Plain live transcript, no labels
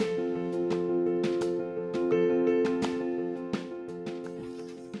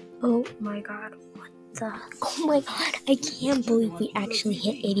Oh my god, oh my god, I can't believe we actually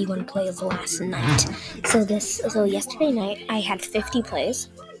hit 81 plays last night. So yesterday night I had 50 plays.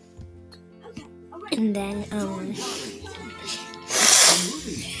 And then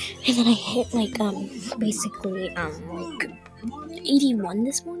I hit basically like 81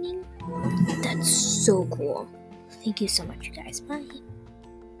 this morning. That's so cool. Thank you so much, you guys. Bye.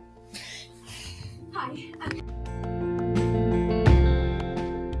 Hi.